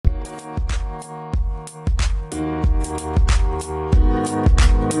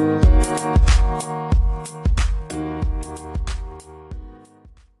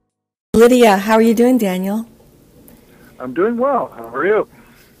Lydia. How are you doing, Daniel? I'm doing well. How are you?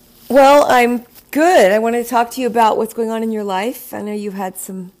 Well, I'm good. I wanted to talk to you about what's going on in your life. I know you've had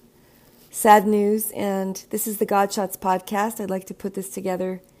some sad news, and this is the God Shots podcast. I'd like to put this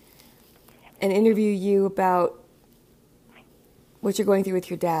together and interview you about what you're going through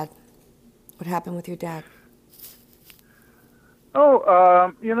with your dad. What happened with your dad?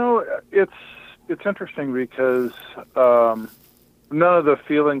 It's interesting because none of the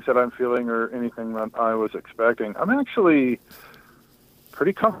feelings that I'm feeling are anything that I was expecting. I'm actually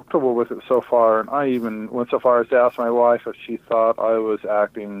pretty comfortable with it so far, and I even went so far as to ask my wife if she thought I was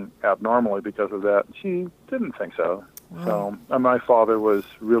acting abnormally because of that. She didn't think so. Wow. So, and my father was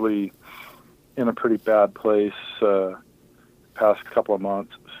really in a pretty bad place past couple of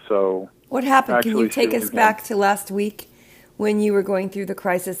months. So, what happened? Can you actually take us seeing back to last week when you were going through the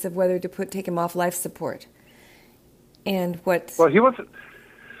crisis of whether to take him off life support? And what? Well, he wasn't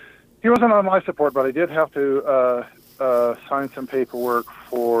on life support, but I did have to sign some paperwork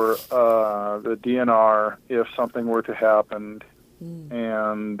for the DNR if something were to happen.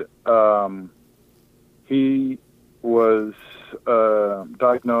 And he was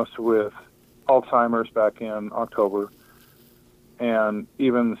diagnosed with Alzheimer's back in October. And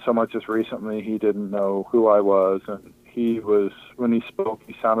even so much as recently, he didn't know who I was. And when he spoke,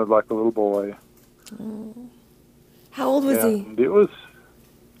 he sounded like a little boy. How old was he? And it was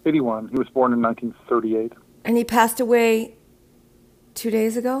 81. He was born in 1938. And he passed away 2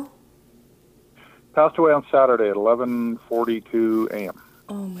 days ago? Passed away on Saturday at 11:42 a.m.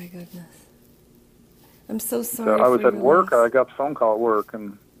 Oh, my goodness. I'm so sorry. So I was for at your work. loss. I got the phone call at work.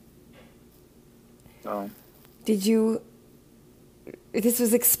 And Did you... This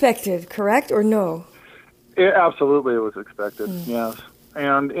was expected, correct, or no? absolutely, it was expected, yes.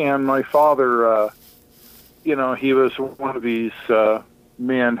 And my father, he was one of these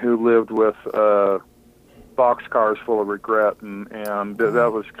men who lived with boxcars full of regret, and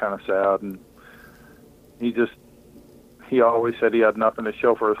that was kind of sad. And he always said he had nothing to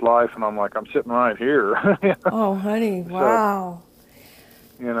show for his life, and I'm like, I'm sitting right here. Oh, honey, wow.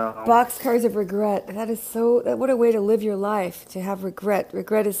 Boxcars of regret. That is what a way to live your life, to have regret.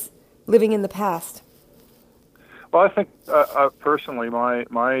 Regret is living in the past. Well, I think personally,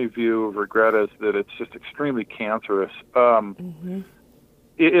 my view of regret is that it's just extremely cancerous.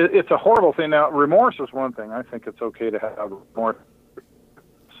 It's a horrible thing. Now, remorse is one thing. I think it's okay to have remorse.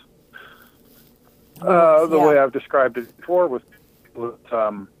 The way I've described it before was,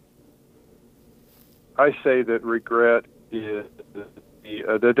 I say that regret is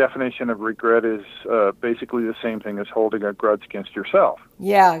the definition of regret is basically the same thing as holding a grudge against yourself.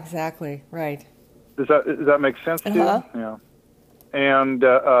 Yeah, exactly. Right. Does that make sense to you? Yeah. And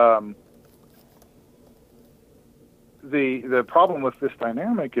the problem with this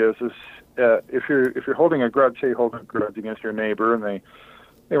dynamic is if you're holding a grudge, say holding a grudge against your neighbor, and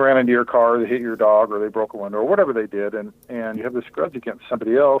they ran into your car, they hit your dog, or they broke a window, or whatever they did, and you have this grudge against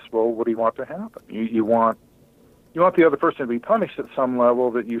somebody else. Well, what do you want to happen? You want the other person to be punished at some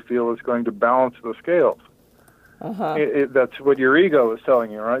level that you feel is going to balance the scales. That's what your ego is telling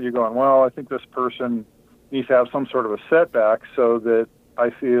you, right? You're going, well, I think this person needs to have some sort of a setback so that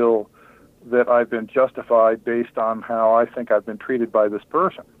I feel that I've been justified based on how I think I've been treated by this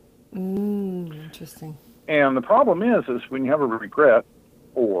person. Interesting. And the problem is when you have a regret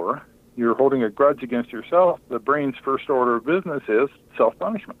or you're holding a grudge against yourself, the brain's first order of business is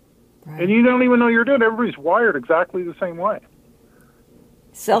self-punishment. Right. And you don't even know you're doing it. Everybody's wired exactly the same way.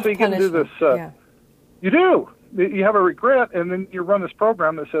 Self-punishment. So you get into this, you do. You have a regret, and then you run this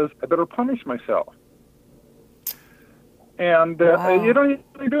program that says, I better punish myself. And you don't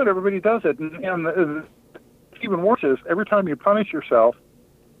even do it. Everybody does it. And even worse is, every time you punish yourself,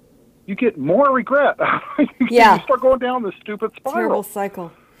 you get more regret. You start going down this stupid spiral. Terrible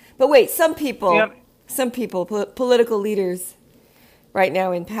cycle. But wait, some people, political leaders right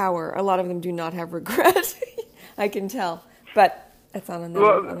now in power, a lot of them do not have regret. I can tell. But that's on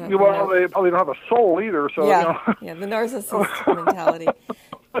another. Well, they probably don't have a soul either. So the narcissist mentality.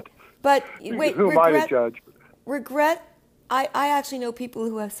 But wait, who am I to judge? Regret. I actually know people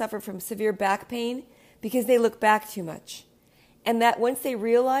who have suffered from severe back pain because they look back too much, and that once they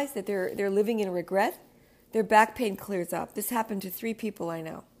realize that they're living in regret, their back pain clears up. This happened to 3 people I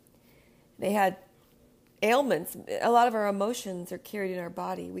know. They had ailments. A lot of our emotions are carried in our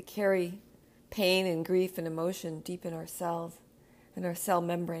body. We carry pain and grief and emotion deep in our cells, in our cell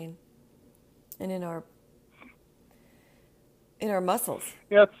membrane, and in our muscles.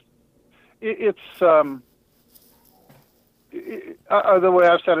 Yeah, it's the way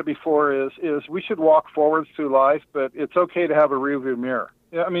I've said it before is we should walk forwards through life, but it's okay to have a rearview mirror.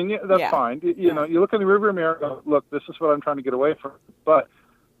 Yeah, I mean, yeah, that's fine. You know, you look in the rearview mirror, and go, look, this is what I'm trying to get away from. But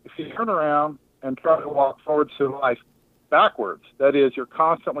if you turn around and try to walk forward to life backwards, that is, you're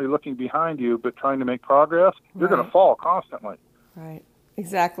constantly looking behind you but trying to make progress, you're going to fall constantly. Right.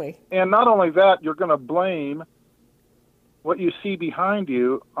 Exactly. And not only that, you're going to blame what you see behind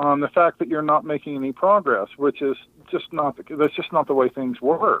you on the fact that you're not making any progress, which is just not that's just not the way things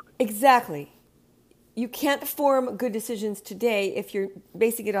work. Exactly. You can't form good decisions today if you're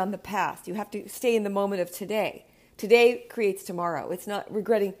basing it on the past. You have to stay in the moment of today. Today creates tomorrow. It's not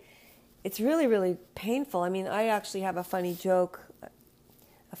regretting. It's really, really painful. I mean, I actually have a funny joke,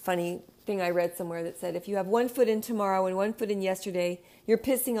 a funny thing I read somewhere that said, if you have 1 foot in tomorrow and 1 foot in yesterday, you're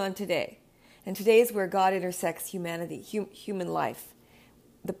pissing on today. And today is where God intersects humanity, human life,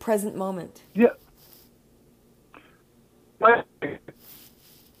 the present moment. Yeah. It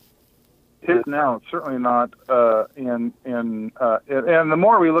is now. It's certainly not. And the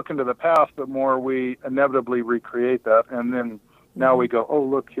more we look into the past, the more we inevitably recreate that. And then now we go, oh,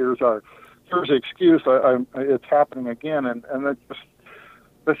 look, here's the excuse. It's happening again. And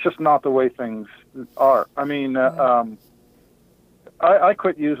that's just not the way things are. I mean, I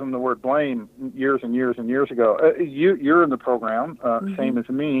quit using the word blame years and years and years ago. You're in the program, same as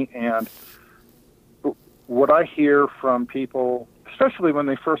me, and what I hear from people, especially when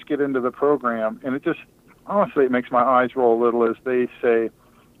they first get into the program, and it just, honestly, it makes my eyes roll a little, is they say,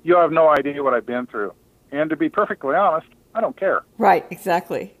 you have no idea what I've been through. And to be perfectly honest, I don't care. Right,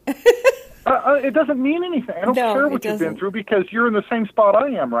 exactly. It doesn't mean anything. I don't care what you've been through because you're in the same spot I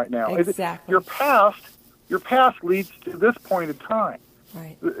am right now. Exactly. Your past leads to this point in time.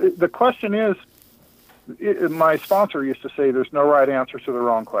 Right. The question is, my sponsor used to say, there's no right answers to the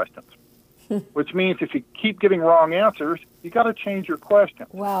wrong questions, which means if you keep getting wrong answers, you got to change your question.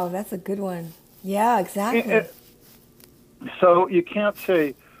 Wow, that's a good one. Yeah, exactly. So you can't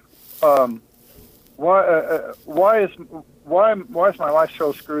say, why is my life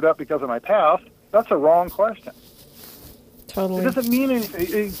so screwed up because of my past? That's a wrong question. Totally. It doesn't mean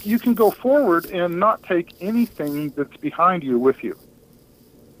anything. You can go forward and not take anything that's behind you with you.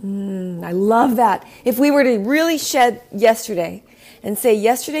 I love that. If we were to really shed yesterday and say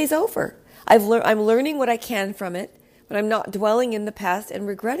yesterday's over, I'm learning what I can from it, but I'm not dwelling in the past and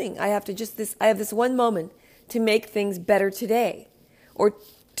regretting. I have this one moment to make things better today, or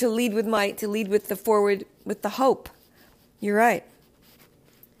to lead with the forward with the hope. You're right.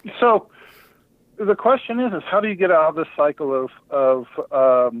 So the question is how do you get out of this cycle of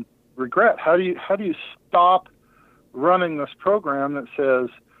regret? How do you stop running this program that says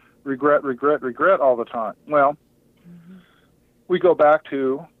regret, regret, regret all the time? Well, we go back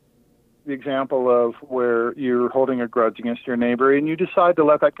to the example of where you're holding a grudge against your neighbor and you decide to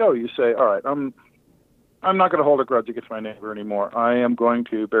let that go. You say, all right, I'm not going to hold a grudge against my neighbor anymore. I am going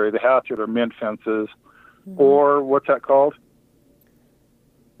to bury the hatchet or mend fences, or what's that called?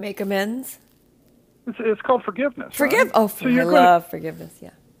 Make amends. It's called forgiveness. Forgive. Right? Oh, so I love forgiveness.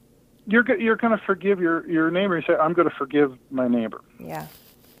 Yeah. You're going to forgive your neighbor. You say, I'm going to forgive my neighbor. Yeah.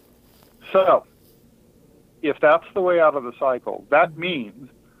 So, if that's the way out of the cycle, that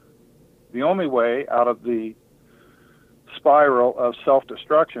means the only way out of the spiral of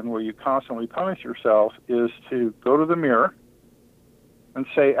self-destruction where you constantly punish yourself is to go to the mirror and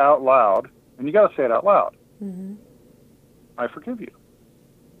say out loud, and you got to say it out loud, I forgive you.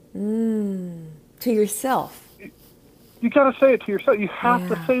 To yourself. You got to say it to yourself. You have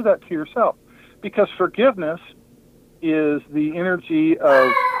to say that to yourself, because forgiveness is the energy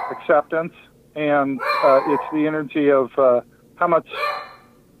of acceptance, and it's the energy of how much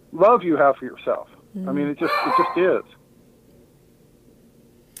love you have for yourself. I mean, it just is.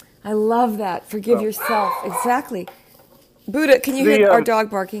 I love that. Forgive yourself. Exactly. Buddha, can you hear our dog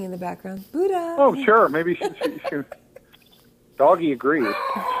barking in the background? Buddha. Oh, sure. Maybe she Doggy agrees.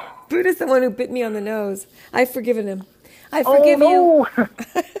 Buddha's the one who bit me on the nose. I've forgiven him. I forgive you.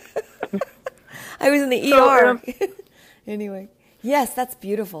 I was in the ER. Anyway. Yes, that's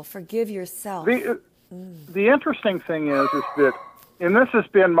beautiful. Forgive yourself. The interesting thing is that, and this has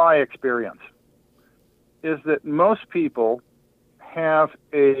been my experience, is that most people have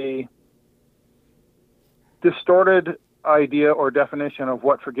a distorted idea or definition of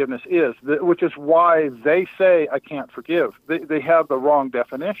what forgiveness is, which is why they say, I can't forgive. They have the wrong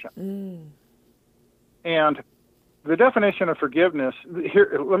definition. And the definition of forgiveness,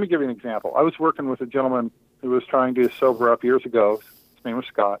 here, let me give you an example. I was working with a gentleman who was trying to sober up years ago. His name was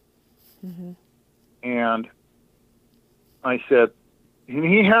Scott. And I said,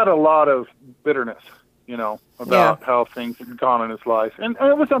 he had a lot of bitterness, about how things had gone in his life. And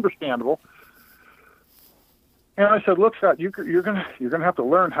it was understandable. And I said, look, Scott, you're gonna have to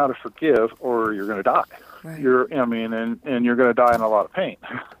learn how to forgive, or you're gonna die. Right. And you're gonna die in a lot of pain.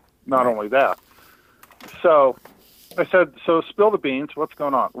 Not only that. So I said, so spill the beans. What's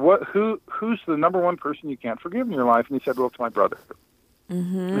going on? Who's the number one person you can't forgive in your life? And he said, well, it's my brother.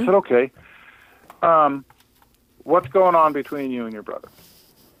 Mm-hmm. I said, okay. What's going on between you and your brother?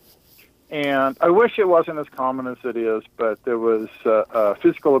 And I wish it wasn't as common as it is, but there was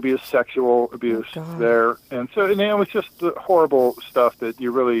physical abuse, sexual abuse there. And so it was just the horrible stuff that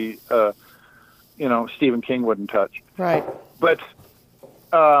you really, Stephen King wouldn't touch. Right. But,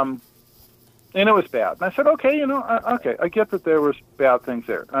 and it was bad. And I said, okay, I get that there was bad things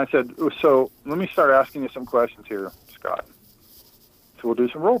there. And I said, so let me start asking you some questions here, Scott. So we'll do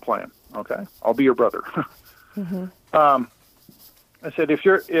some role playing, okay? I'll be your brother. Mm-hmm. I said,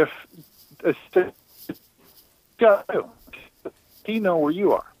 he know where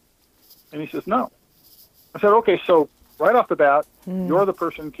you are? And he says, no. I said, okay, so right off the bat, you're the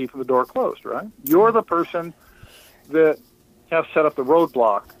person keeping the door closed, right? You're the person that has set up the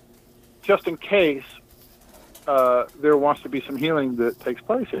roadblock just in case there wants to be some healing that takes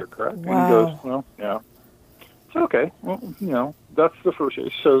place here, correct? Wow. And he goes, well, yeah. It's okay. Well, that's the first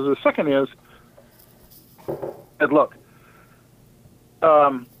issue. So the second is, and look,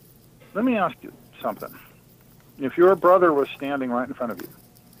 let me ask you something. If your brother was standing right in front of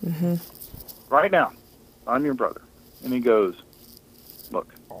you, right now, I'm your brother, and he goes,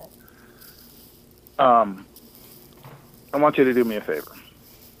 look, I want you to do me a favor.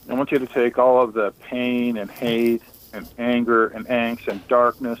 I want you to take all of the pain and hate and anger and angst and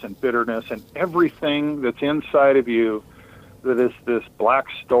darkness and bitterness and everything that's inside of you that is this black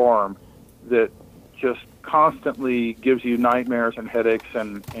storm that just constantly gives you nightmares and headaches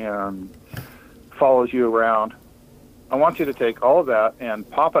and follows you around. I want you to take all of that and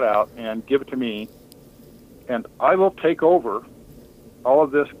pop it out and give it to me, and I will take over all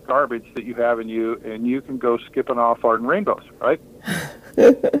of this garbage that you have in you, and you can go skipping off Arden Rainbows, right?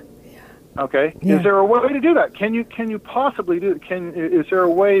 Okay. Yeah. Is there a way to do that? Can you possibly do it? Is there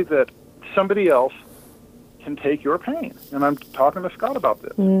a way that somebody else can take your pain? And I'm talking to Scott about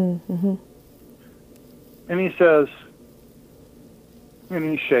this. Mm-hmm. And he says,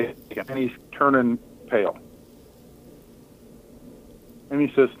 and he's shaking, and he's turning pale. And he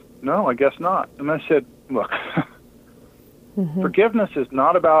says, no, I guess not. And I said, look, forgiveness is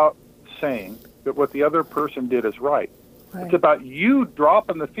not about saying that what the other person did is right. Right. It's about you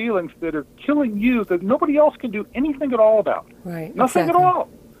dropping the feelings that are killing you that nobody else can do anything at all about. Right. Nothing at all.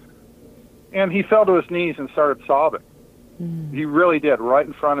 And he fell to his knees and started sobbing. He really did. Right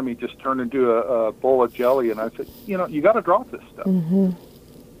in front of me, just turned into a bowl of jelly. And I said, you got to drop this stuff.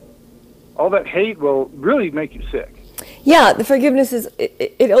 All that hate will really make you sick. Yeah, the forgiveness is,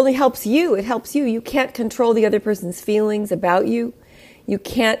 it only helps you. It helps you. You can't control the other person's feelings about you. You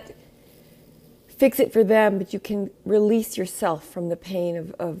can't fix it for them, but you can release yourself from the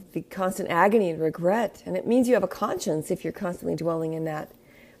pain of the constant agony and regret. And it means you have a conscience if you're constantly dwelling in that.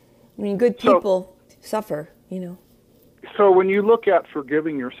 I mean, good people suffer, So when you look at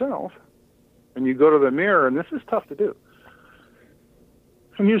forgiving yourself, and you go to the mirror, and this is tough to do,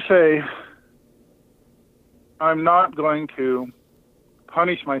 and you say, I'm not going to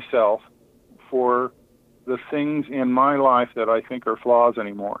punish myself for the things in my life that I think are flaws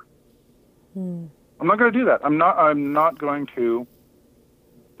anymore. I'm not going to do that. I'm not going to.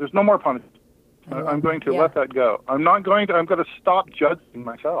 There's no more punishment. I'm going to let that go. I'm going to stop judging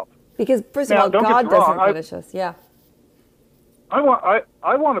myself. Because first of all, God doesn't punish us. Yeah. I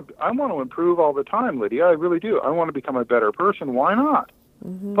want to improve all the time, Lydia. I really do. I want to become a better person. Why not?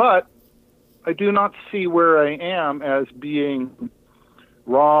 But I do not see where I am as being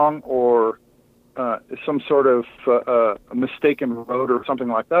wrong or some sort of a mistaken road or something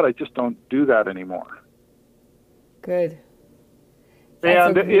like that. I just don't do that anymore. Good.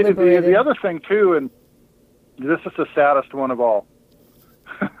 And the other thing, too, and this is the saddest one of all.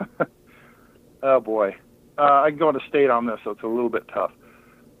 Oh, boy. I can go into state on this, so it's a little bit tough.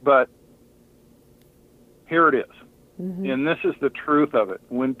 But here it is. And this is the truth of it.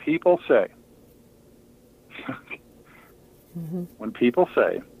 When people say,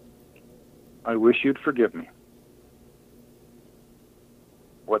 I wish you'd forgive me,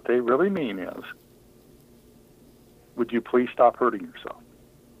 what they really mean is, would you please stop hurting yourself?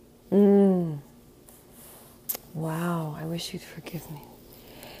 Wow, I wish you'd forgive me.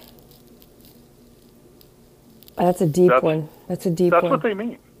 That's a deep one. That's a deep one. That's what they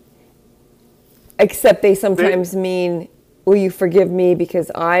mean. Except they sometimes mean, will you forgive me because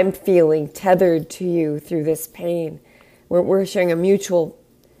I'm feeling tethered to you through this pain. We're sharing a mutual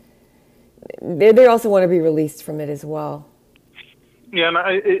they also want to be released from it as well. Yeah, and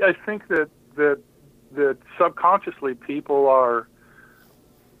I think that subconsciously people are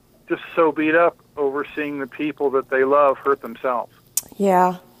just so beat up over seeing the people that they love hurt themselves.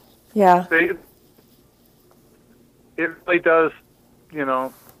 Yeah, yeah. It really does,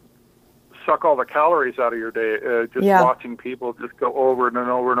 suck all the calories out of your day. Just watching people just go over and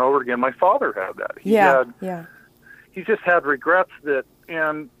over and over again. My father had that. He just had regrets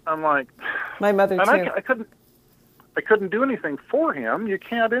and I'm like, my mother too. I couldn't do anything for him. You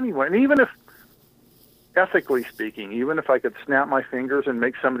can't anyway. And even if, ethically speaking, even if I could snap my fingers and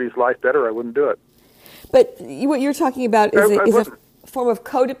make somebody's life better, I wouldn't do it. But what you're talking about is a form of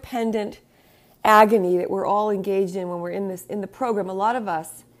codependent agony that we're all engaged in when we're in the program. A lot of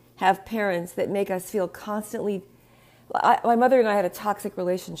us have parents that make us feel constantly. My mother and I had a toxic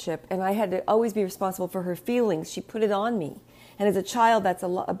relationship, and I had to always be responsible for her feelings. She put it on me. And as a child, that's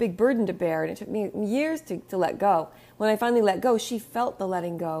a big burden to bear, and it took me years to let go. When I finally let go, she felt the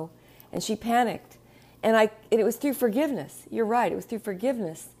letting go, and she panicked. And it was through forgiveness. You're right. It was through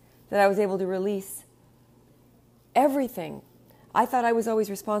forgiveness that I was able to release everything. I thought I was always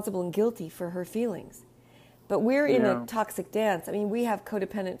responsible and guilty for her feelings. But we're in a toxic dance. I mean, we have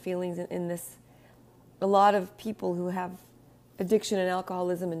codependent feelings in this. A lot of people who have addiction and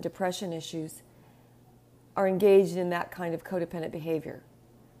alcoholism and depression issues are engaged in that kind of codependent behavior.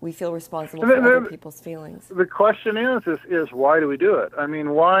 We feel responsible for other people's feelings. The question is why do we do it? I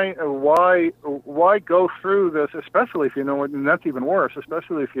mean, why go through this, especially if you know it, and that's even worse,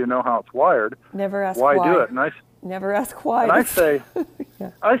 especially if you know how it's wired. Never ask why. Why do it? And never ask why. And I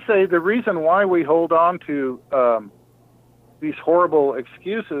say the reason why we hold on to these horrible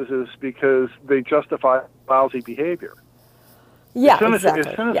excuses is because they justify lousy behavior. Yeah, as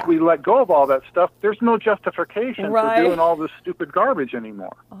soon as we let go of all that stuff, there's no justification for doing all this stupid garbage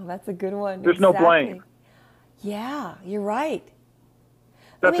anymore. Oh, that's a good one. There's no blame. Yeah, you're right.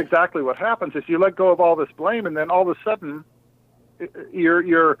 That's exactly what happens is you let go of all this blame, and then all of a sudden,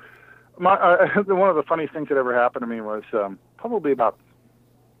 one of the funniest things that ever happened to me was probably about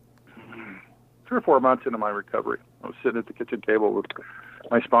 3 or 4 months into my recovery. I was sitting at the kitchen table with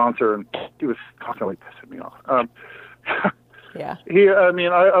my sponsor, and he was constantly pissing me off. Yeah.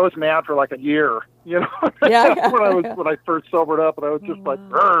 I was mad for like a year, when I first sobered up, and I was just like,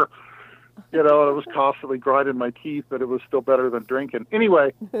 and it was constantly grinding my teeth, but it was still better than drinking.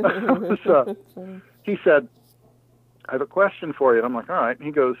 Anyway, he said, I have a question for you. And I'm like, all right. And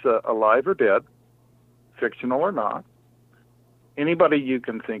he goes, alive or dead, fictional or not, anybody you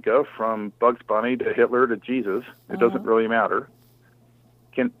can think of, from Bugs Bunny to Hitler to Jesus, it doesn't really matter.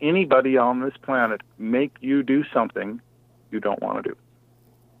 Can anybody on this planet make you do something you don't want to do?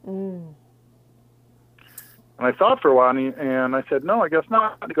 And I thought for a while, and I said, no, I guess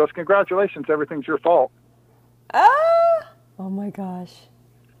not. He goes, congratulations, everything's your fault. Oh my gosh.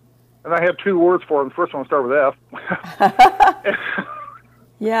 And I had 2 words for him. The first one started with F.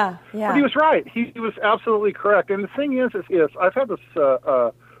 Yeah. But he was right. He was absolutely correct. And the thing is I've had this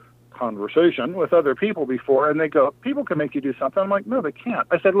conversation with other people before, and they go, people can make you do something. I'm like, no, they can't.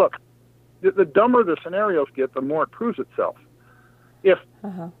 I said, look, the dumber the scenarios get, the more it proves itself. If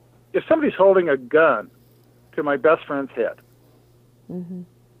somebody's holding a gun to my best friend's head and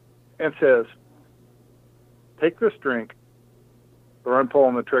says, take this drink or I'm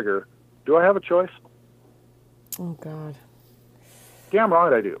pulling the trigger, do I have a choice? Oh, God. Damn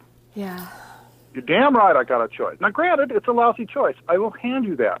right I do. Yeah. You're damn right I got a choice. Now, granted, it's a lousy choice. I will hand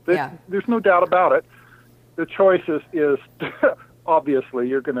you that. There's no doubt about it. The choice is obviously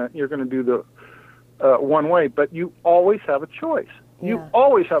you're gonna do the one way, but you always have a choice. You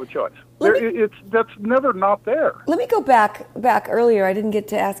always have a choice. That's never not there. Let me go back earlier. I didn't get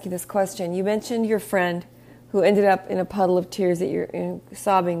to ask you this question. You mentioned your friend who ended up in a puddle of tears that you're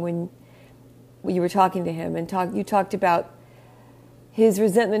sobbing when you were talking to him, and you talked about his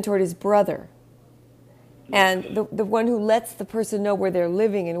resentment toward his brother. And the one who lets the person know where they're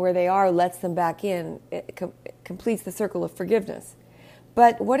living and where they are, lets them back in, it completes the circle of forgiveness.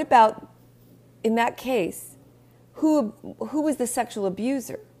 But what about, in that case, who was the sexual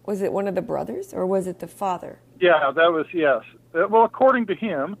abuser? Was it one of the brothers, or was it the father? Yeah, that was, yes. Well, according to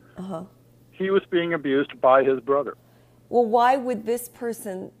him, he was being abused by his brother. Well, why would this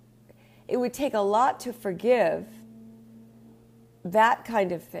person, it would take a lot to forgive that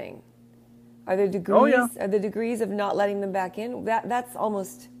kind of thing. Are there degrees? Are there degrees of not letting them back in? That's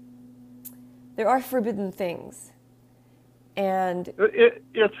almost. There are forbidden things, and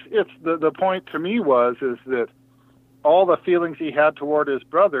it's the point to me is that all the feelings he had toward his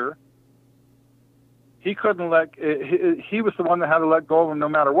brother he couldn't he was the one that had to let go of him no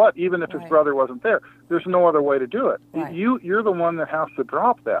matter what, even if his brother wasn't there. There's no other way to do it. Right. You're the one that has to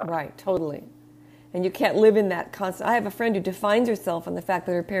drop that. Right, totally. And you can't live in that constant. I have a friend who defines herself on the fact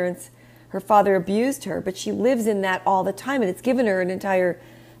that her father abused her, but she lives in that all the time, and it's given her an entire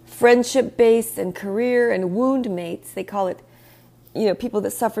friendship base and career and wound mates. They call it, people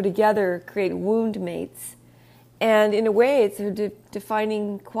that suffer together create wound mates. And in a way, it's her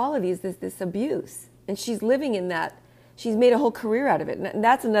defining quality is this abuse. And she's living in that. She's made a whole career out of it. And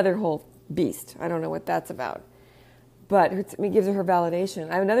that's another whole beast. I don't know what that's about. But it gives her validation.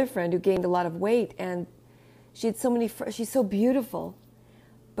 I have another friend who gained a lot of weight, and she had so many she's so beautiful.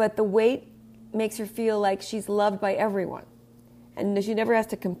 But the weight makes her feel like she's loved by everyone. And she never has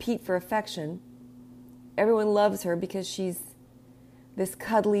to compete for affection. Everyone loves her because she's this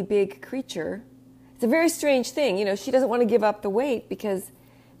cuddly big creature. It's a very strange thing. She doesn't want to give up the weight because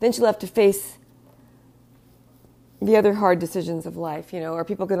then she'll have to face the other hard decisions of life. Are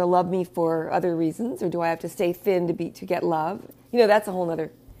people going to love me for other reasons, or do I have to stay thin to get love? That's a whole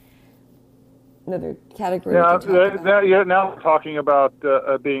other category. Yeah, now we're talking about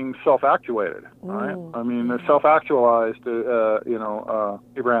being self-actuated, right? I mean, self-actualized.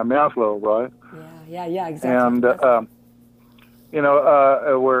 Abraham Maslow, right? Yeah, exactly.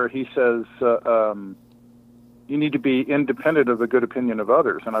 And where he says you need to be independent of the good opinion of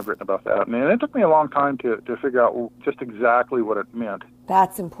others, and I've written about that. And it took me a long time to figure out just exactly what it meant.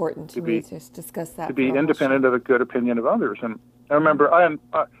 That's important to me to discuss that. To be independent of the good opinion of others. And I remember, I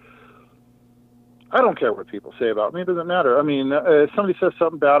don't care what people say about me. It doesn't matter. I mean, if somebody says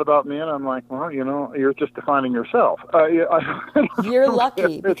something bad about me, and I'm like, well, you're just defining yourself. You're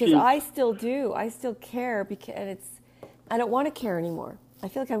lucky, because I still do. I still care, and I don't want to care anymore. I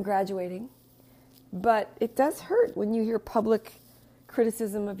feel like I'm graduating. But it does hurt when you hear public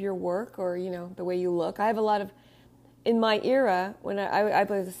criticism of your work or, the way you look. I have a lot of, in my era, when I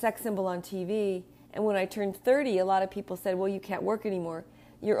was a sex symbol on TV, and when I turned 30, a lot of people said, well, you can't work anymore.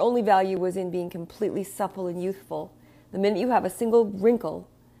 Your only value was in being completely supple and youthful. The minute you have a single wrinkle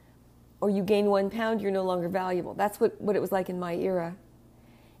or you gain 1 pound, you're no longer valuable. That's what it was like in my era.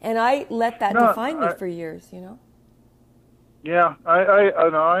 And I let that define me for years, Yeah,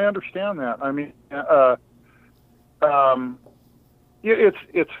 I understand that. I mean,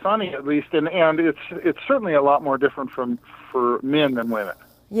 it's funny, at least, and it's certainly a lot more different for men than women.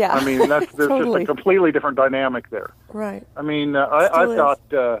 Yeah, I mean, there's totally. just a completely different dynamic there. Right. I mean, I've got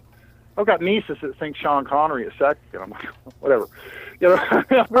nieces that think Sean Connery is sexy, and I'm like, whatever. Really?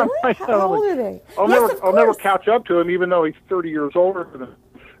 How old are they? I'll never catch up to him, even though he's 30 years older than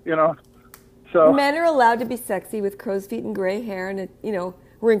So men are allowed to be sexy with crow's feet and gray hair and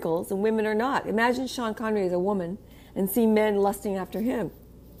wrinkles, and women are not. Imagine Sean Connery as a woman and see men lusting after him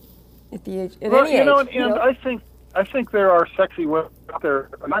at any age. I think there are sexy women out there.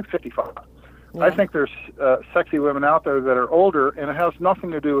 I'm 55. Yeah. I think there's sexy women out there that are older, and it has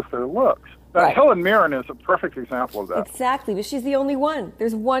nothing to do with their looks. Right. Helen Mirren is a perfect example of that. Exactly, but she's the only one.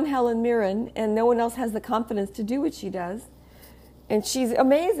 There's one Helen Mirren, and no one else has the confidence to do what she does. And she's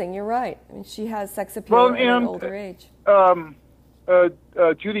amazing. You're right. I mean, she has sex appeal at an older age. Judi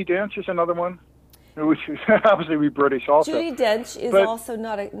Dench is another one. Which obviously we British also. Judi Dench is also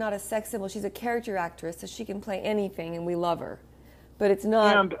not a sex symbol. She's a character actress, so she can play anything, and we love her. But it's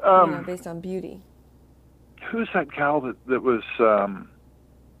not based on beauty. Who's that gal that was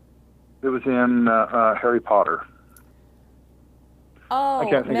in Harry Potter? Oh, I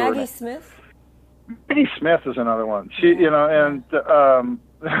can't think Maggie of her Smith. Maggie Smith is another one. She, and I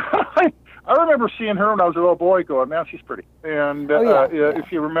remember seeing her when I was a little boy, going, "Man, she's pretty." And if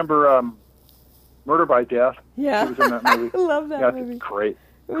you remember Murder by Death, yeah, she was in that movie. I love that movie. It's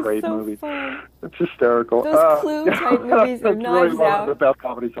great so movie. Fun. It's hysterical. Those Clue type movies are Knives really Out. The best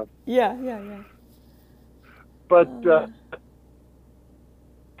comedy songs. Yeah. But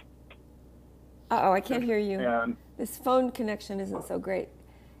I can't hear you. And this phone connection isn't so great.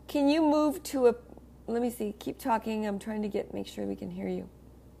 Can you move to a? Let me see. Keep talking. I'm trying to make sure we can hear you.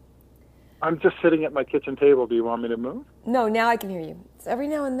 I'm just sitting at my kitchen table. Do you want me to move? No, now I can hear you. So every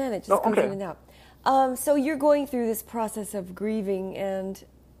now and then it just goes in and out. So you're going through this process of grieving, and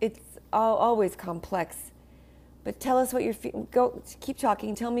it's always complex. But tell us what you're feeling. Go, keep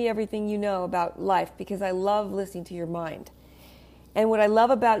talking. Tell me everything you know about life, because I love listening to your mind. And what I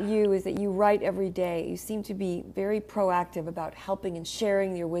love about you is that you write every day. You seem to be very proactive about helping and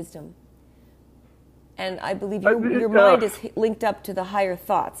sharing your wisdom. And I believe your mind is linked up to the higher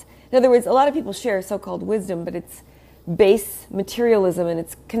thoughts. In other words, a lot of people share so-called wisdom, but it's base materialism, and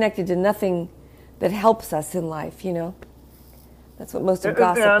it's connected to nothing that helps us in life, That's what most of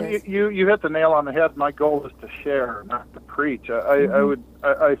gossip And is. you hit the nail on the head. My goal is to share, not to preach.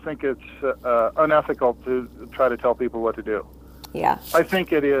 I think it's unethical to try to tell people what to do. Yeah. I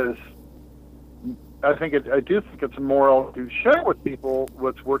think it is. I do think it's moral to share with people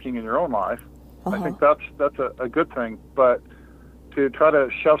what's working in your own life. I think that's a good thing. But to try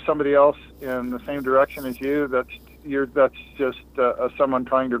to shove somebody else in the same direction as you, that's just someone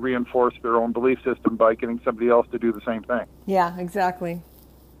trying to reinforce their own belief system by getting somebody else to do the same thing. Yeah, exactly.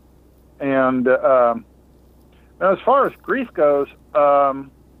 And now as far as grief goes, I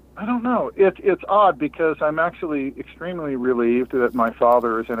don't know. It's odd because I'm actually extremely relieved that my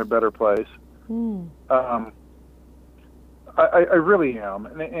father is in a better place. I really am,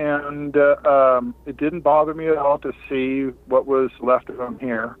 and it didn't bother me at all to see what was left of him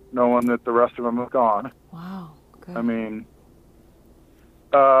here, knowing that the rest of them was gone. Wow. Good. I mean,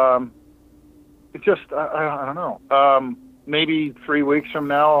 it just I don't know. Maybe 3 weeks from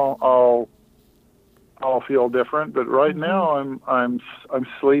now I'll feel different, but right now I'm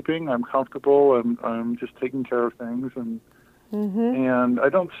sleeping, I'm comfortable, and I'm just taking care of things, and I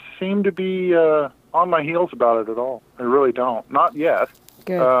don't seem to be on my heels about it at all. I really don't. Not yet.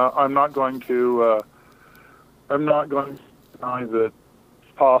 Good. I'm not going to deny that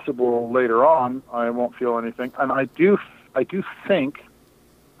it's possible later on I won't feel anything. And I do think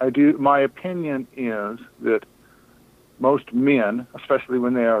my opinion is that most men, especially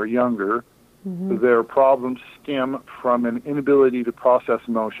when they are younger, their problems stem from an inability to process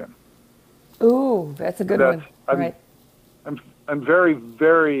emotion. Ooh, that's a good one. Right. I'm very,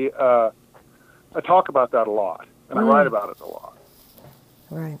 very, I talk about that a lot, and I write about it a lot.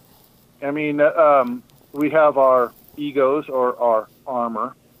 Right. I mean, we have our egos or our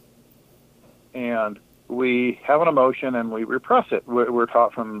armor, and we have an emotion and we repress it. We're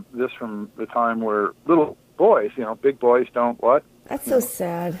taught from the time we're little boys, big boys don't what? That's so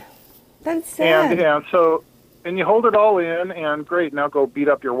sad. That's sad. And you hold it all in, and great, now go beat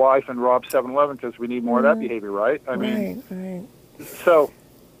up your wife and rob 7-Eleven because we need more of that behavior, right? I mean, right. So,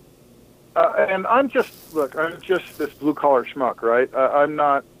 and I'm just this blue collar schmuck, right? I'm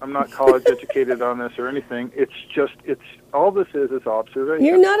not college educated on this or anything. It's all this is observation.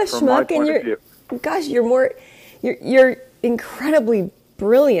 You're not a schmuck, and you're incredibly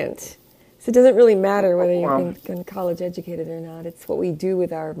brilliant. So it doesn't really matter whether you're college educated or not. It's what we do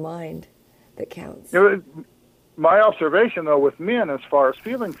with our mind that counts. My observation, though, with men as far as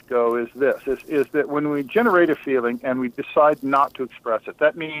feelings go is this, is that when we generate a feeling and we decide not to express it,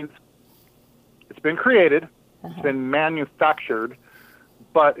 that means it's been created, it's been manufactured,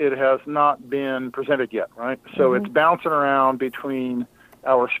 but it has not been presented yet, right? So it's bouncing around between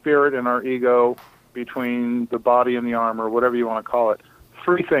our spirit and our ego, between the body and the armor, whatever you want to call it.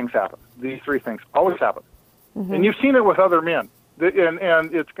 3 things happen. These 3 things always happen. And you've seen it with other men.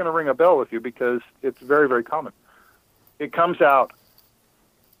 And it's going to ring a bell with you because it's very, very common. It comes out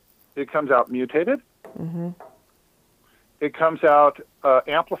mutated. It comes out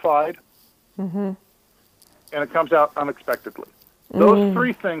amplified. And it comes out unexpectedly. Those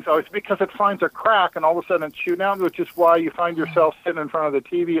 3 things always, because it finds a crack and all of a sudden it's shooting out, which is why you find yourself sitting in front of the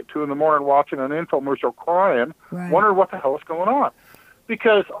TV at 2 a.m. watching an infomercial crying, wondering what the hell is going on.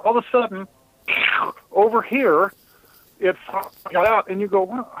 Because all of a sudden, over here, it got out, and you go,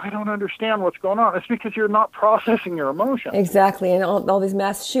 well, I don't understand what's going on. It's because you're not processing your emotions. Exactly, and all these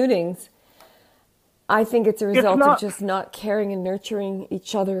mass shootings, I think it's a result of just not caring and nurturing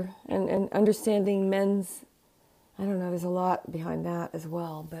each other and understanding men's, I don't know, there's a lot behind that as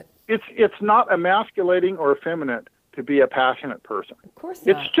well. But it's not emasculating or effeminate to be a passionate person. Of course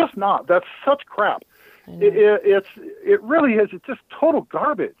not. It's just not. That's such crap. It really is. It's just total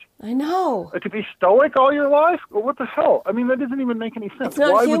garbage. I know. To be stoic all your life? Well, what the hell? I mean, that doesn't even make any sense. It's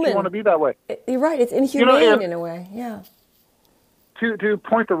not Why human. would you want to be that way? You're right. It's inhumane in a way. Yeah. To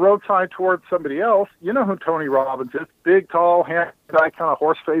point the roadside towards somebody else, you know who Tony Robbins is? Big, tall, handsome guy, kind of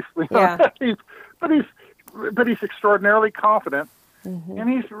horse face. Yeah. but he's extraordinarily confident, and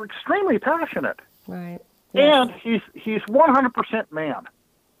he's extremely passionate. Right. Yes. And he's 100% man.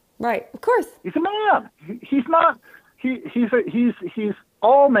 Right, of course. He's a man. He's not. He's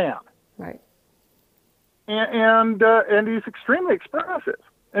all man. Right. And he's extremely expressive,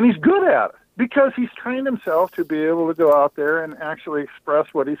 and he's good at it because he's trained himself to be able to go out there and actually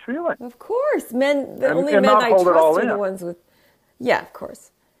express what he's feeling. Of course, the only and men not I hold it all trust are in. the ones with. Yeah, of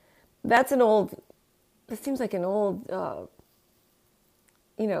course. That's an old. It seems like an old.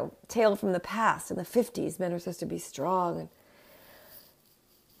 Tale from the past. In the 50s, men are supposed to be strong and.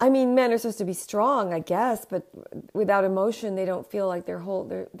 I mean, men are supposed to be strong, I guess, but without emotion, they don't feel like they're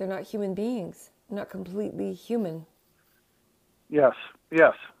not human beings. They're not completely human. Yes,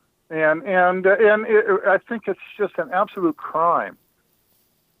 yes, and I think it's just an absolute crime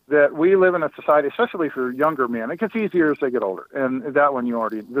that we live in a society, especially for younger men. It gets easier as they get older, and this one you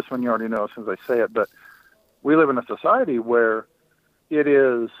already know as soon as I say it. But we live in a society where it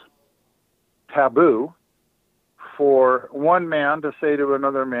is taboo for one man to say to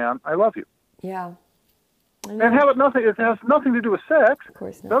another man, "I love you." Yeah. And it has nothing to do with sex. Of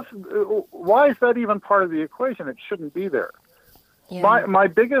course not. Why is that even part of the equation? It shouldn't be there. Yeah. My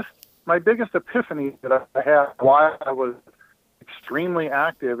biggest epiphany that I had while I was extremely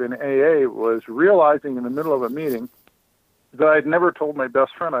active in AA was realizing in the middle of a meeting that I'd never told my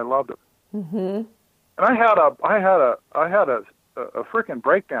best friend I loved him. Mm-hmm. And I had a freaking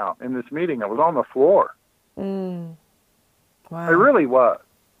breakdown in this meeting. I was on the floor. Mm. Wow. I really was.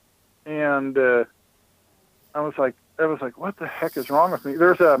 And I was like, what the heck is wrong with me?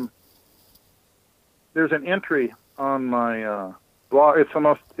 There's an entry on my blog. It's the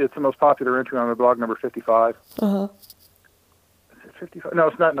most popular entry on my blog, number 55. Uh-huh. Is it 55? No,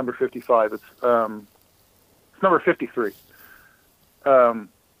 it's not number 55. It's number 53. And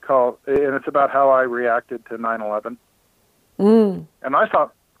it's about how I reacted to 9/11. Mm. And I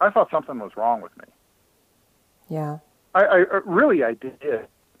thought something was wrong with me. Yeah. I really did.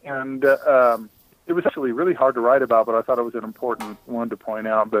 And it was actually really hard to write about, but I thought it was an important one to point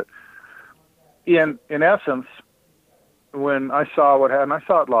out. But in essence, when I saw what happened, I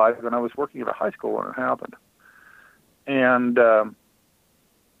saw it live, and I was working at a high school when it happened. And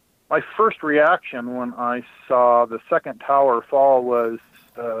my first reaction when I saw the second tower fall was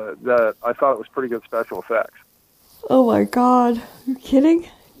that I thought it was pretty good special effects. Oh my God! Are you kidding?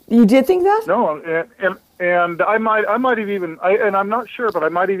 You did think that? No, and I might have even, and I'm not sure, but I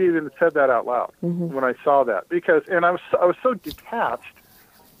might have even said that out loud when I saw that, because I was so detached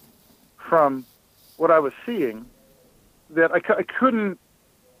from what I was seeing that I couldn't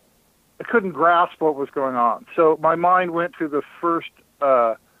grasp what was going on. So my mind went to the first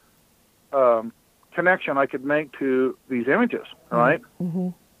connection I could make to these images, right? Mm-hmm.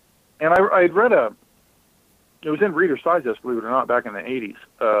 And I'd read it was in Reader's Digest, believe it or not, back in the 80s,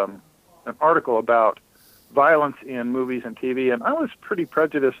 an article about violence in movies and TV, and I was pretty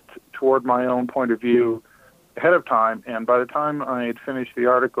prejudiced toward my own point of view ahead of time, and by the time I had finished the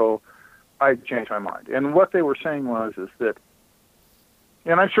article, I changed my mind. And what they were saying is that,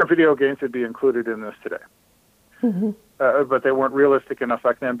 and I'm sure video games would be included in this today, but they weren't realistic enough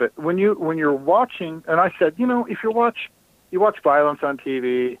back then. But when you're watching, and I said, if you watch violence on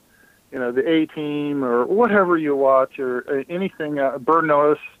TV, the A-Team or whatever you watch, or anything, Burn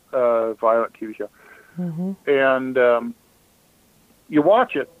Notice, violent TV show, and you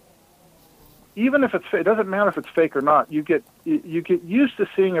watch it, even if it doesn't matter if it's fake or not, you get used to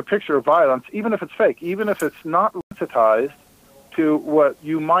seeing a picture of violence, even if it's fake, even if it's not sensitized to what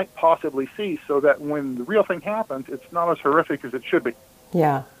you might possibly see, so that when the real thing happens, it's not as horrific as it should be.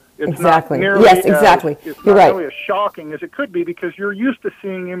 Yeah. It's exactly. Not nearly yes, exactly. It's You're not right. nearly as shocking as it could be, because you're used to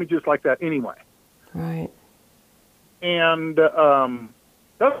seeing images like that anyway. Right. And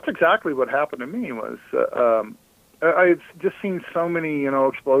that's exactly what happened to me. Was I had just seen so many,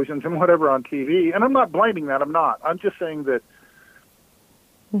 explosions and whatever on TV, and I'm not blaming that. I'm not. I'm just saying that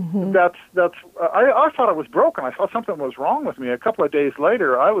that's. I thought I was broken. I thought something was wrong with me. A couple of days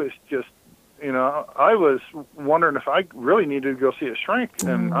later, I was just. I was wondering if I really needed to go see a shrink,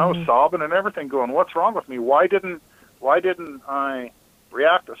 and I was sobbing and everything, going, "What's wrong with me? Why didn't I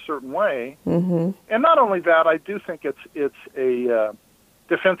react a certain way?" And not only that, I do think it's a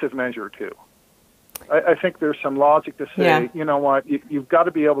defensive measure too. I think there's some logic to say, you know what, you've got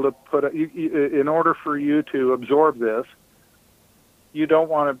to be able to put in order for you to absorb this, you don't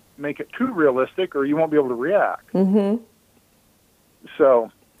want to make it too realistic, or you won't be able to react.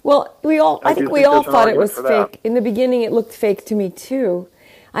 So. Well, I think we all thought it was fake. In the beginning, it looked fake to me, too.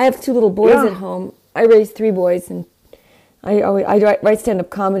 I have 2 little boys at home. I raised 3 boys, and I write stand-up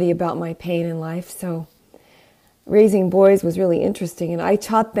comedy about my pain in life, so raising boys was really interesting. And I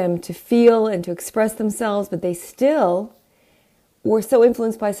taught them to feel and to express themselves, but they still were so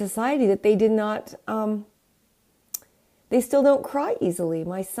influenced by society that they did not, they still don't cry easily.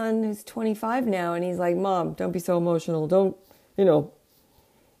 My son, who's 25 now, and he's like, "Mom, don't be so emotional. Don't,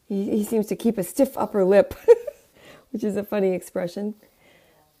 He seems to keep a stiff upper lip," which is a funny expression.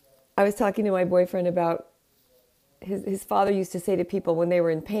 I was talking to my boyfriend about his father used to say to people when they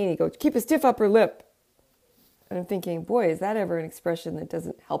were in pain, he'd go, "Keep a stiff upper lip." And I'm thinking, boy, is that ever an expression that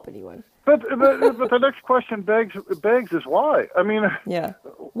doesn't help anyone? But the next question begs is why? I mean,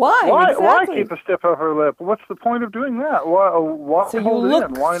 why? Why keep a stiff upper lip? What's the point of doing that? Why so hold you look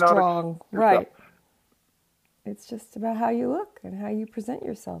it in? Why not strong, right? It's just about how you look and how you present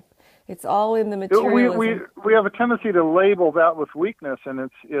yourself. It's all in the We materialism. we have a tendency to label that with weakness, and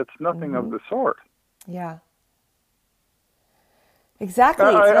it's nothing of the sort. Yeah. Exactly.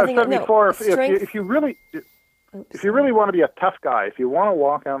 I've said before, strength. if you really want to be a tough guy, if you want to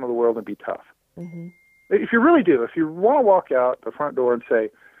walk out into the world and be tough, if you really do, if you want to walk out the front door and say,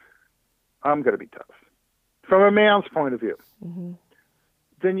 I'm going to be tough, from a man's point of view,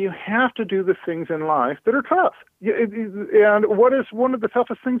 then you have to do the things in life that are tough. And what is one of the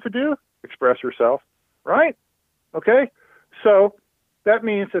toughest things to do? Express yourself, right? Okay? So that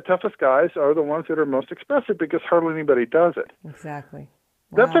means the toughest guys are the ones that are most expressive because hardly anybody does it. Exactly.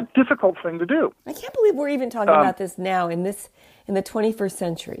 Wow. That's a difficult thing to do. I can't believe we're even talking about this now in the 21st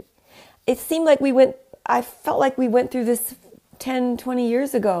century. It seemed like I felt like we went through this 10, 20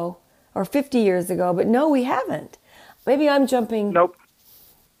 years ago or 50 years ago, but no, we haven't. Maybe I'm jumping. Nope.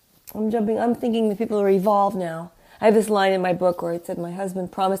 I'm thinking that people are evolved now. I have this line in my book where it said, my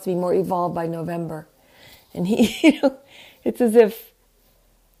husband promised to be more evolved by November. And he, it's as if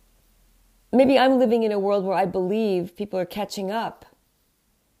maybe I'm living in a world where I believe people are catching up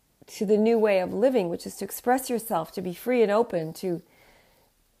to the new way of living, which is to express yourself, to be free and open, to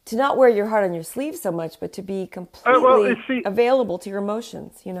not wear your heart on your sleeve so much, but to be completely available to your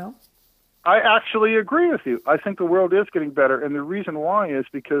emotions, I actually agree with you. I think the world is getting better, and the reason why is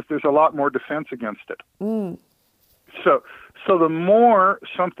because there's a lot more defense against it. So the more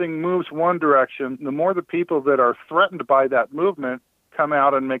something moves one direction, the more the people that are threatened by that movement come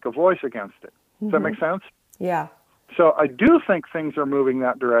out and make a voice against it. Does that make sense? Yeah. So I do think things are moving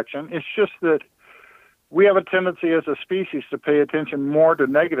that direction. It's just that we have a tendency as a species to pay attention more to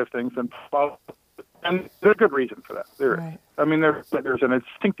negative things than positive. And there's a good reason for that. Right. I mean, there's an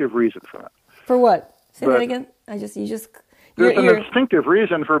instinctive reason for that. For what? Say that again. There's an instinctive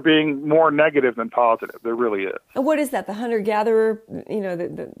reason for being more negative than positive. There really is. And what is that? The hunter-gatherer,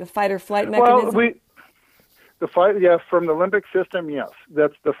 the fight or flight mechanism? Well, from the limbic system, yes.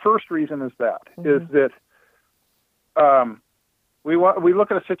 That's the first reason is that we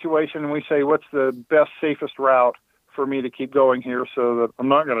look at a situation and we say, what's the best, safest route for me to keep going here so that I'm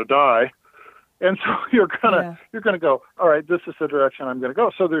not going to die? And so you're gonna go, all right, this is the direction I'm going to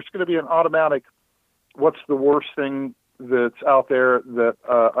go. So there's going to be an automatic, what's the worst thing that's out there that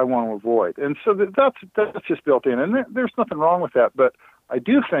I want to avoid? And so that's just built in, and there's nothing wrong with that. But I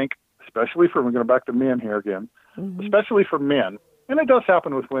do think, especially we're going back to men here again, especially for men, and it does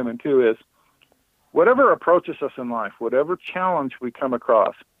happen with women too, is whatever approaches us in life, whatever challenge we come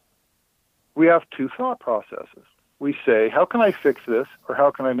across, we have two thought processes. We say, how can I fix this, or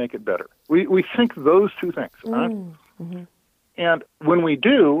how can I make it better? We think those two things, right? And when we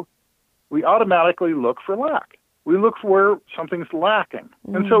do, we automatically look for lack. We look for where something's lacking.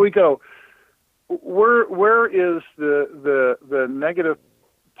 And so we go, where is the negative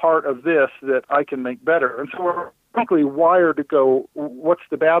part of this that I can make better? And so we're frankly wired to go, what's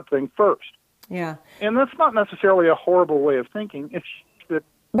the bad thing first? Yeah. And that's not necessarily a horrible way of thinking. It's that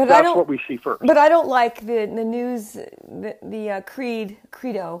that's what we see first. But I don't like the news, the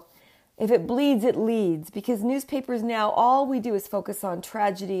credo. If it bleeds, it leads. Because newspapers now, all we do is focus on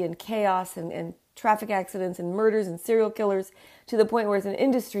tragedy and chaos and traffic accidents and murders and serial killers, to the point where it's an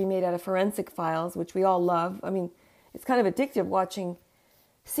industry made out of forensic files, which we all love. I mean, it's kind of addictive watching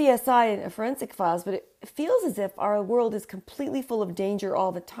CSI and forensic files, but it feels as if our world is completely full of danger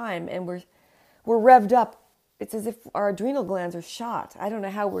all the time, and we're revved up. It's as if our adrenal glands are shot. I don't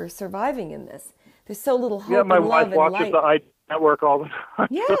know how we're surviving in this. There's so little hope and love and light. Yeah, my wife watches the I Network all the time.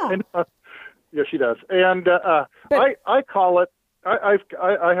 Yeah. Yeah, she does. And I call it, I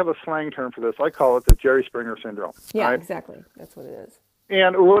have a slang term for this. I call it the Jerry Springer syndrome. Yeah, right? Exactly. That's what it is.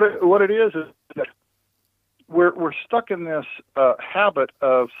 And what it is that we're stuck in this habit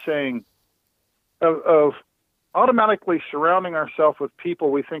of saying, of automatically surrounding ourselves with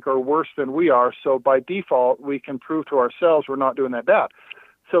people we think are worse than we are, so by default we can prove to ourselves we're not doing that bad.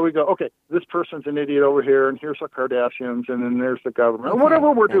 So we go, okay, this person's an idiot over here, and here's the Kardashians, and then there's the government. Okay,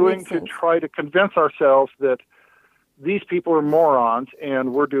 whatever we're doing to try to convince ourselves that these people are morons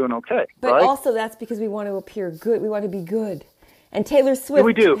and we're doing okay. But right? Also that's because we want to appear good. We want to be good. And Taylor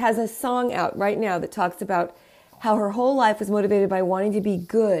Swift has a song out right now that talks about how her whole life was motivated by wanting to be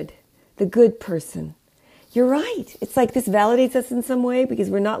good, the good person. You're right. It's like this validates us in some way because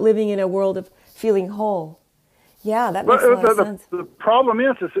we're not living in a world of feeling whole. Yeah, that makes a lot of sense. The problem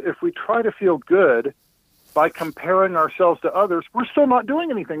is if we try to feel good by comparing ourselves to others, we're still not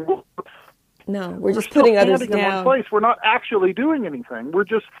doing anything. We're just putting others down. In one place. We're not actually doing anything. We're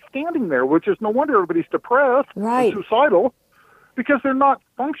just standing there, which is no wonder everybody's depressed and suicidal, because they're not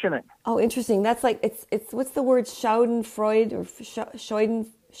functioning. Oh, interesting. That's like it's what's the word Schadenfreude or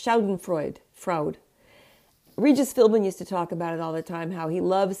Schadenfreude? Fraud. Regis Philbin used to talk about it all the time. How he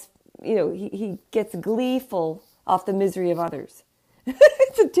loves, he gets gleeful off the misery of others.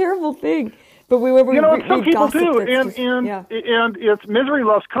 It's a terrible thing, but we were some people gossip, do, yeah. and it's misery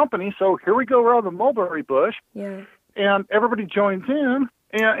loves company. So here we go around the mulberry bush, Yeah. and everybody joins in,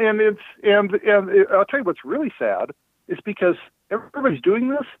 and I'll tell you what's really sad is because everybody's doing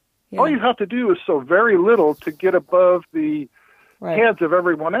this. Yeah. All you have to do is so very little to get above the heads of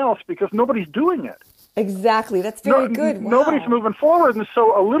everyone else because nobody's doing it. Exactly. That's very good. Wow. Nobody's moving forward, and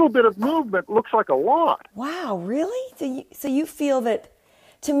so a little bit of movement looks like a lot. Wow, really? So you feel that?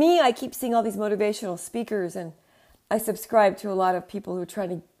 To me, I keep seeing all these motivational speakers, and I subscribe to a lot of people who are trying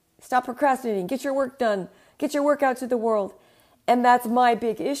to stop procrastinating, get your work done, get your work out to the world. And that's my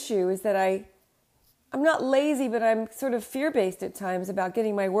big issue, is that I'm not lazy, but I'm sort of fear-based at times about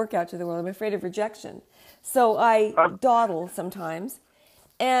getting my work out to the world. I'm afraid of rejection. So I dawdle sometimes.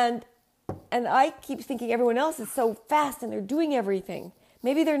 And I keep thinking everyone else is so fast and they're doing everything.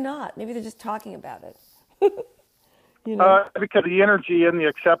 Maybe they're not. Maybe they're just talking about it. Because the energy and the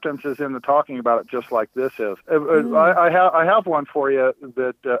acceptance is in the talking about it, just like this is. I have one for you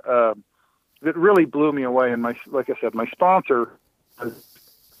that really blew me away. And like I said, my sponsor is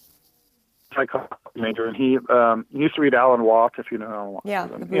a psychology major, and he used to read Alan Watts, if you know Alan Watts. Yeah,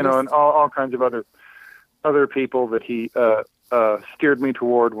 and all kinds of other people that he steered me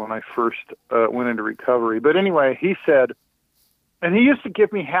toward when I first went into recovery. But anyway, he said, and he used to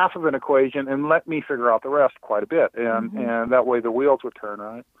give me half of an equation and let me figure out the rest quite a bit, and that way the wheels would turn,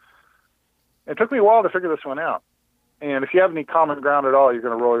 right? It took me a while to figure this one out. And if you have any common ground at all, you're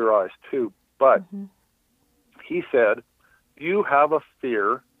going to roll your eyes too. But he said, you have a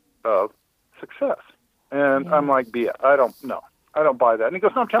fear of success. And I'm like, B, I don't buy that. And he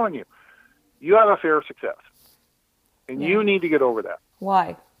goes, no, I'm telling you, you have a fear of success. And you need to get over that.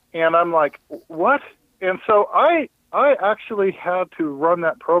 Why? And I'm like, what? And so I actually had to run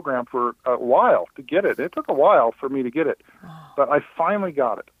that program for a while to get it. It took a while for me to get it, but I finally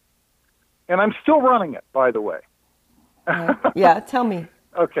got it. And I'm still running it, by the way. Yeah, tell me.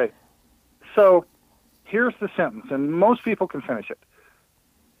 Okay. So here's the sentence, and most people can finish it.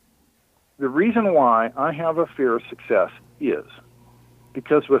 The reason why I have a fear of success is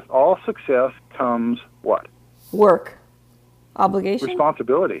because with all success comes what? Work. Obligation?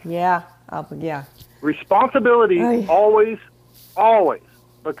 Responsibility. Yeah. Yeah. Responsibility always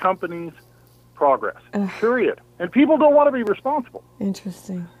accompanies progress. Period. And people don't want to be responsible.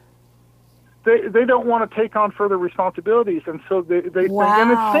 Interesting. They don't want to take on further responsibilities, and so they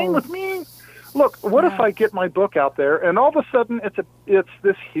and it's same with me. Look, what if I get my book out there, and all of a sudden it's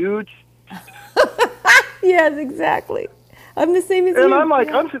this huge. Yes, exactly. I'm the same as you. And I'm like,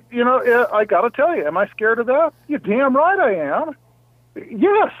 I got to tell you, am I scared of that? You're damn right I am.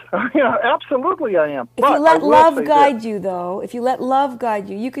 Yes, absolutely I am. If you let love guide you, though, if you let love guide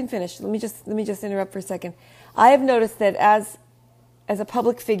you, you can finish. Let me just interrupt for a second. I have noticed that as a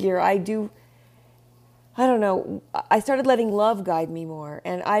public figure, I don't know, I started letting love guide me more.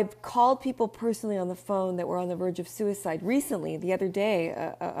 And I've called people personally on the phone that were on the verge of suicide. Recently, the other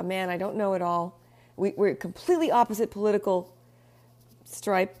day, a man I don't know at all, we're completely opposite political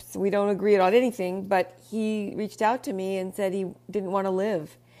stripes. We don't agree on anything, but he reached out to me and said he didn't want to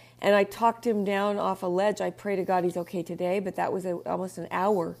live. And I talked him down off a ledge. I pray to God he's okay today, but that was almost an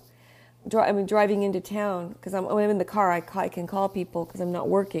hour. Driving into town, because when I'm in the car, I can call people because I'm not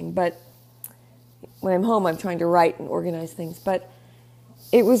working. But when I'm home, I'm trying to write and organize things. But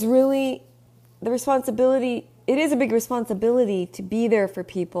it was really the responsibility. It is a big responsibility to be there for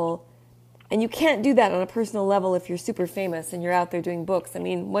people. And you can't do that on a personal level if you're super famous and you're out there doing books. I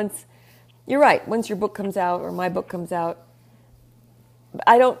mean, once your book comes out or my book comes out,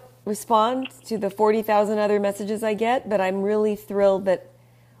 I don't respond to the 40,000 other messages I get, but I'm really thrilled that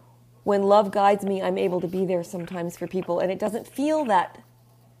when love guides me, I'm able to be there sometimes for people. And it doesn't feel like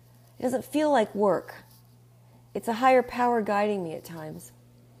work. It's a higher power guiding me at times.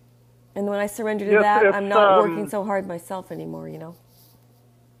 And when I surrender to that, I'm not working so hard myself anymore,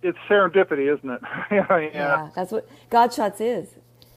 It's serendipity, isn't it? Yeah, that's what God Shots is.